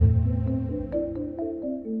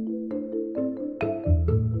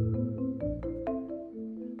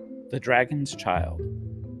The Dragon's Child,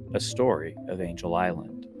 A Story of Angel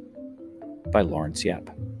Island, by Laurence.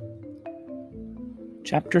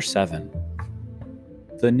 Chapter 7.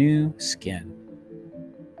 The New Skin.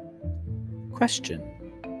 Question.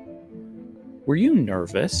 Were you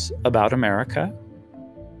nervous about America?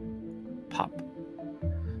 Pop.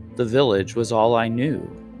 The village was all I knew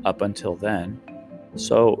up until then,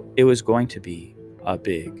 so it was going to be a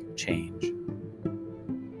big change.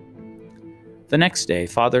 The next day,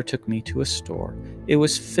 Father took me to a store. It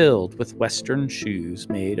was filled with Western shoes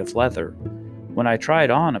made of leather. When I tried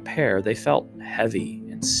on a pair, they felt heavy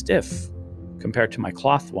and stiff compared to my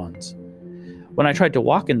cloth ones. When I tried to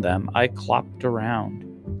walk in them, I clopped around.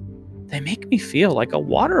 "They make me feel like a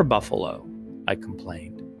water buffalo," I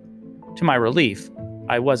complained. To my relief,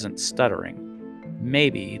 I wasn't stuttering.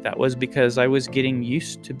 Maybe that was because I was getting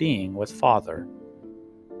used to being with Father.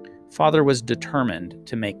 Father was determined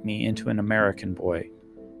to make me into an American boy.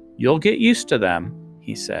 "You'll get used to them,"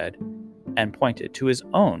 he said, and pointed to his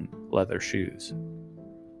own leather shoes.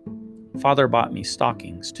 Father bought me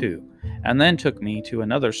stockings, too, and then took me to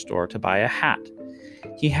another store to buy a hat.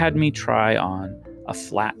 He had me try on a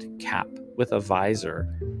flat cap with a visor.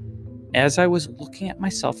 As I was looking at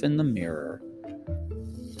myself in the mirror,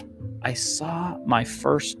 I saw my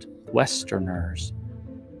first Westerners.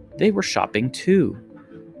 They were shopping, too.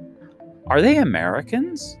 "Are they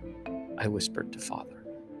Americans?" I whispered to Father.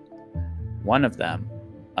 One of them,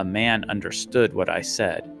 a man, understood what I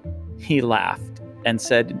said. He laughed and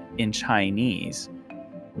said in Chinese,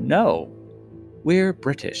 "No, we're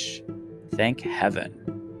British, thank heaven."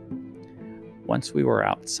 Once we were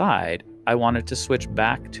outside, I wanted to switch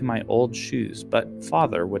back to my old shoes, but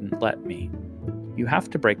Father wouldn't let me. "You have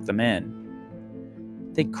to break them in."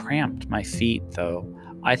 They cramped my feet, though.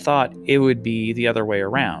 I thought it would be the other way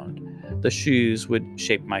around. The shoes would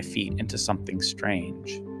shape my feet into something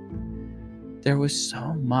strange. There was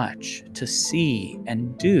so much to see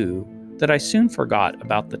and do that I soon forgot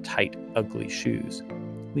about the tight, ugly shoes.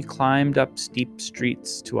 We climbed up steep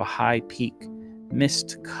streets to a high peak.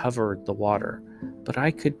 Mist covered the water, but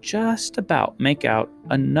I could just about make out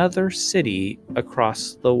another city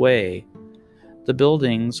across the way. The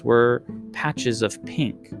buildings were patches of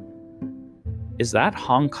pink. Is that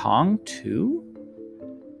Hong Kong, too?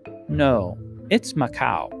 "No, it's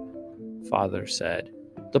Macau," Father said.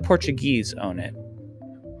 "The Portuguese own it."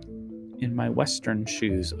 In my Western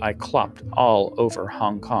shoes, I clopped all over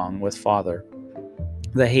Hong Kong with Father.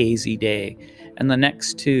 The hazy day, and the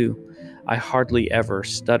next two, I hardly ever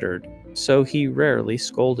stuttered, so he rarely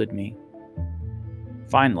scolded me.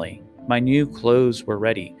 Finally, my new clothes were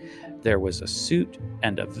ready. There was a suit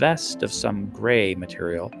and a vest of some gray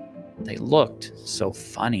material. They looked so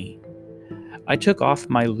funny. I took off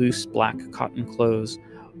my loose black cotton clothes.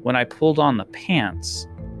 When I pulled on the pants,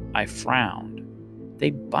 I frowned.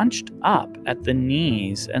 They bunched up at the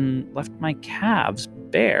knees and left my calves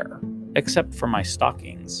bare, except for my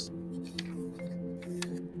stockings.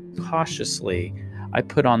 Cautiously, I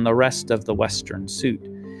put on the rest of the Western suit.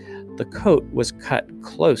 The coat was cut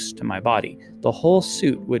close to my body. The whole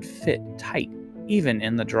suit would fit tight, even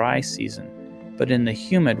in the dry season. But in the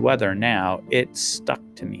humid weather now, it stuck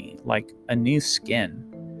to me like a new skin.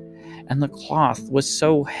 And the cloth was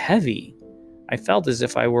so heavy, I felt as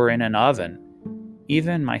if I were in an oven.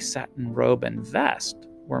 Even my satin robe and vest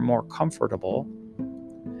were more comfortable.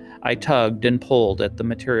 I tugged and pulled at the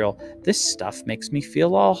material. "This stuff makes me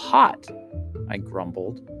feel all hot," I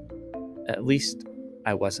grumbled. At least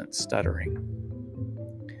I wasn't stuttering.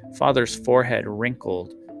 Father's forehead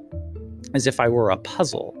wrinkled as if I were a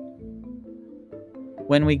puzzle.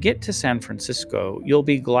 "When we get to San Francisco, you'll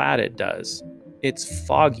be glad it does. It's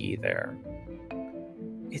foggy there."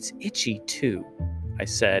 "It's itchy, too," I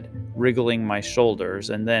said, wriggling my shoulders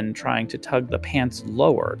and then trying to tug the pants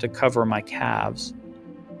lower to cover my calves.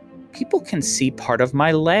 "People can see part of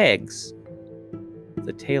my legs."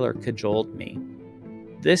 The tailor cajoled me.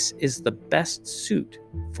 "This is the best suit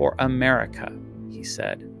for America," he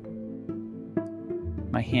said.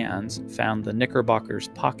 My hands found the knickerbocker's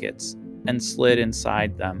pockets and slid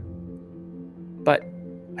inside them. "But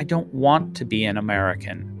I don't want to be an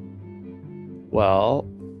American." "Well,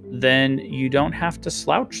 then you don't have to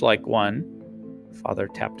slouch like one." Father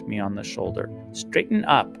tapped me on the shoulder. "Straighten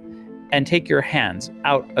up and take your hands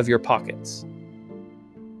out of your pockets."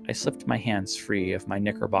 I slipped my hands free of my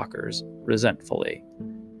knickerbockers resentfully.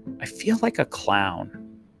 "I feel like a clown."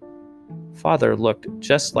 Father looked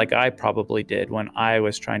just like I probably did when I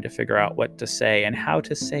was trying to figure out what to say and how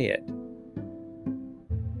to say it.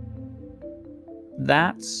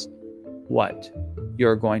 "That's what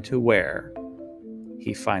you're going to wear,"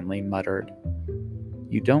 he finally muttered.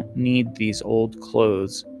 You don't need these old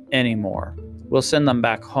clothes anymore. We'll send them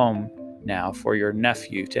back home now for your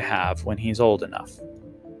nephew to have when he's old enough.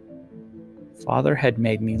 Father had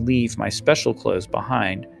made me leave my special clothes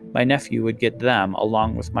behind. My nephew would get them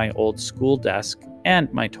along with my old school desk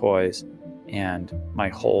and my toys and my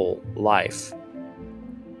whole life.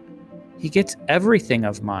 He gets everything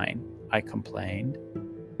of mine, I complained.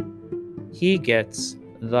 He gets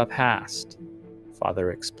the past,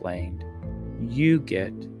 Father explained. You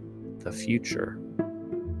get the future.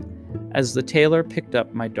 As the tailor picked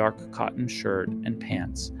up my dark cotton shirt and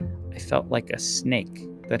pants, I felt like a snake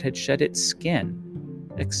that had shed its skin,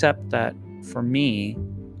 except that, for me,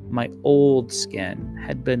 my old skin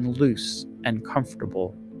had been loose and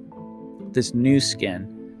comfortable. This new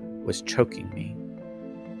skin was choking me.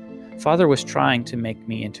 Father was trying to make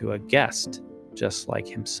me into a guest, just like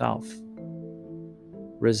himself.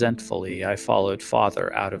 Resentfully, I followed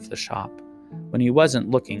Father out of the shop. When he wasn't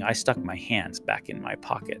looking, I stuck my hands back in my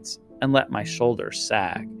pockets and let my shoulders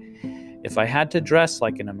sag. If I had to dress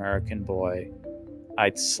like an American boy,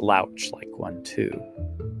 I'd slouch like one too.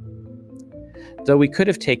 Though we could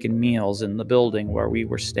have taken meals in the building where we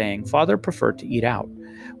were staying, Father preferred to eat out.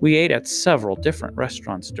 We ate at several different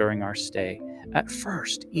restaurants during our stay. At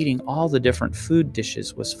first, eating all the different food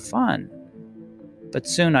dishes was fun. But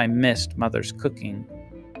soon I missed Mother's cooking,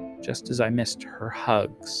 just as I missed her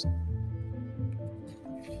hugs.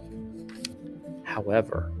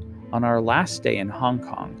 However, on our last day in Hong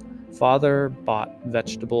Kong, Father bought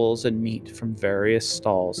vegetables and meat from various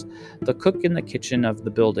stalls. The cook in the kitchen of the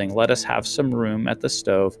building let us have some room at the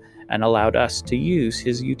stove and allowed us to use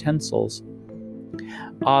his utensils.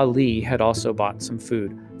 Ali had also bought some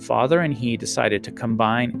food. Father and he decided to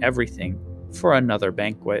combine everything for another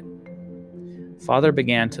banquet. Father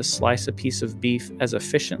began to slice a piece of beef as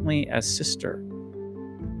efficiently as Sister.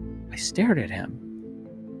 I stared at him.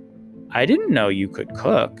 I didn't know you could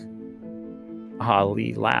cook.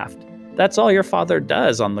 Ali laughed. That's all your father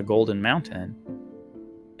does on the Golden Mountain.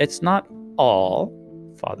 It's not all,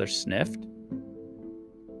 Father sniffed.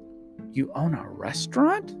 You own a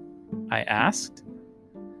restaurant? I asked.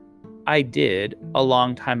 I did a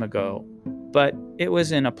long time ago, but it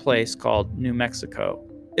was in a place called New Mexico.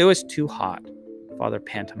 It was too hot, Father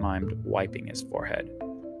pantomimed, wiping his forehead.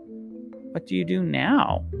 What do you do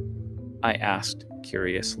now? I asked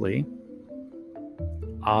curiously.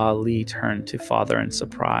 Ali turned to Father in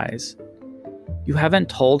surprise. You haven't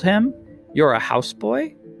told him? You're a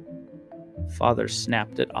houseboy? Father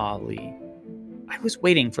snapped at Ali. I was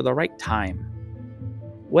waiting for the right time.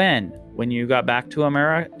 When? When you got back to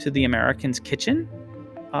the American's kitchen?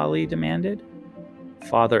 Ali demanded.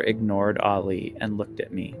 Father ignored Ali and looked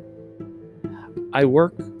at me. I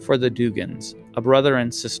work for the Dugans, a brother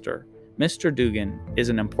and sister. Mr. Dugan is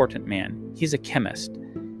an important man. He's a chemist.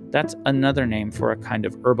 That's another name for a kind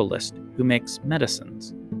of herbalist who makes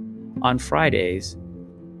medicines. On Fridays,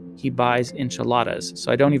 he buys enchiladas,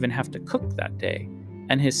 so I don't even have to cook that day.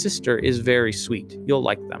 And his sister is very sweet. You'll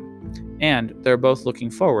like them. And they're both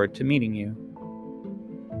looking forward to meeting you.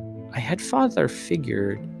 I had Father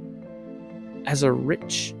figured as a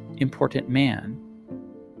rich, important man.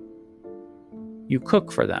 You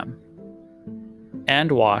cook for them.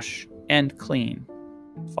 And wash and clean,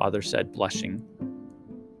 Father said, blushing.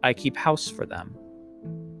 I keep house for them.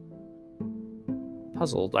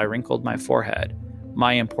 Puzzled, I wrinkled my forehead.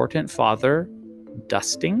 My important father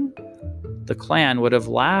dusting? The clan would have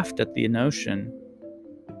laughed at the notion.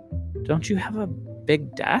 Don't you have a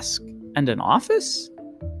big desk and an office?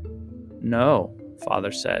 No,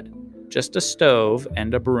 Father said. Just a stove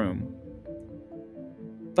and a broom.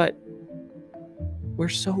 But we're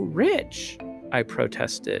so rich, I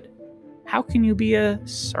protested. How can you be a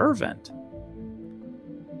servant?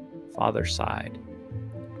 Father sighed.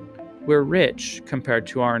 We're rich compared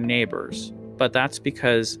to our neighbors, but that's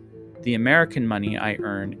because the American money I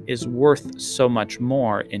earn is worth so much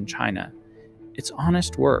more in China. It's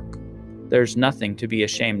honest work. There's nothing to be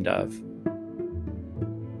ashamed of.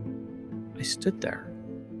 I stood there,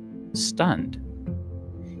 stunned.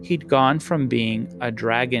 He'd gone from being a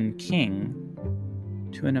dragon king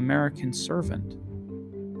to an American servant.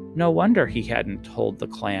 No wonder he hadn't told the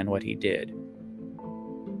clan what he did.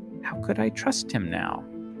 How could I trust him now?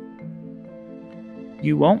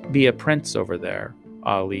 You won't be a prince over there,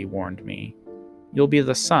 Ali warned me. You'll be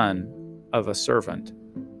the son of a servant.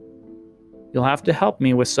 You'll have to help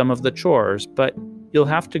me with some of the chores, but you'll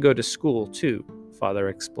have to go to school too, Father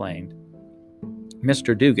explained.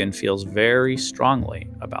 Mr. Dugan feels very strongly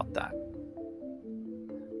about that.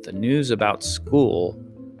 The news about school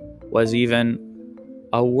was even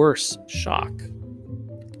a worse shock.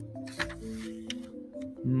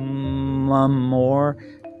 More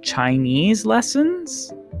Chinese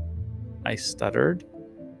lessons? I stuttered.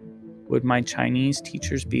 Would my Chinese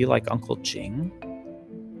teachers be like Uncle Jing?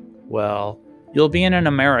 Well, you'll be in an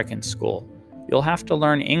American school. You'll have to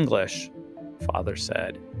learn English, Father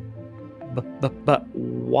said. But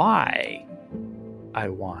why? I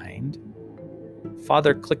whined.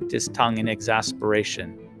 Father clicked his tongue in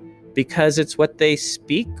exasperation. Because it's what they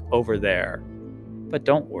speak over there. But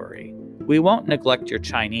don't worry, we won't neglect your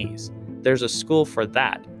Chinese. There's a school for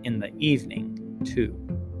that in the evening, too.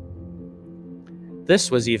 This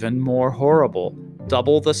was even more horrible.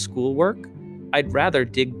 Double the schoolwork? I'd rather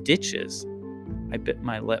dig ditches. I bit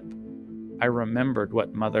my lip. I remembered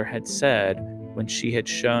what Mother had said when she had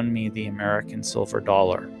shown me the American silver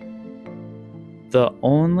dollar. The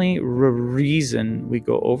only reason we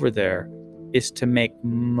go over there is to make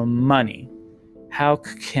money. How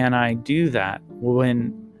can I do that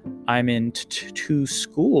when I'm in two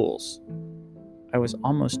schools? I was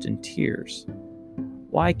almost in tears.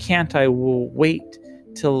 Why can't I wait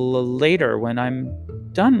till later when I'm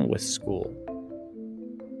done with school?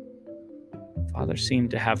 Father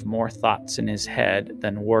seemed to have more thoughts in his head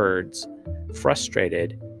than words.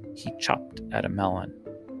 Frustrated, he chopped at a melon.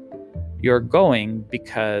 You're going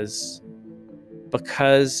because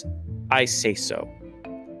I say so.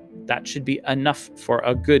 That should be enough for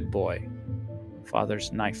a good boy.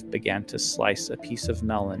 Father's knife began to slice a piece of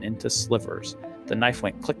melon into slivers. The knife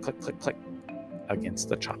went click, click, click, click against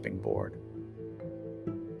the chopping board.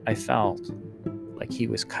 I felt like he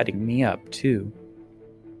was cutting me up, too.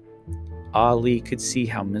 Ali could see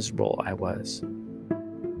how miserable I was.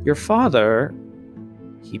 Your father,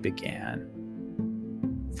 he began.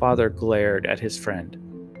 Father glared at his friend.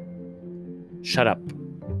 Shut up.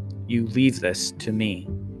 You leave this to me.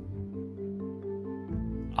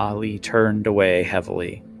 Ali turned away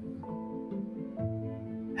heavily.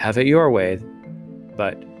 Have it your way,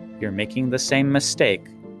 but you're making the same mistake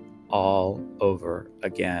all over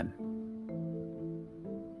again.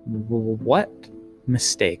 What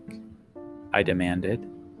mistake? I demanded.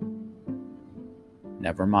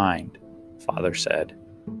 Never mind, Father said.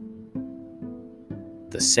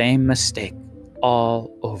 The same mistake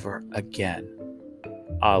all over again,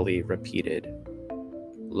 Ali repeated,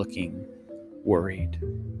 looking worried.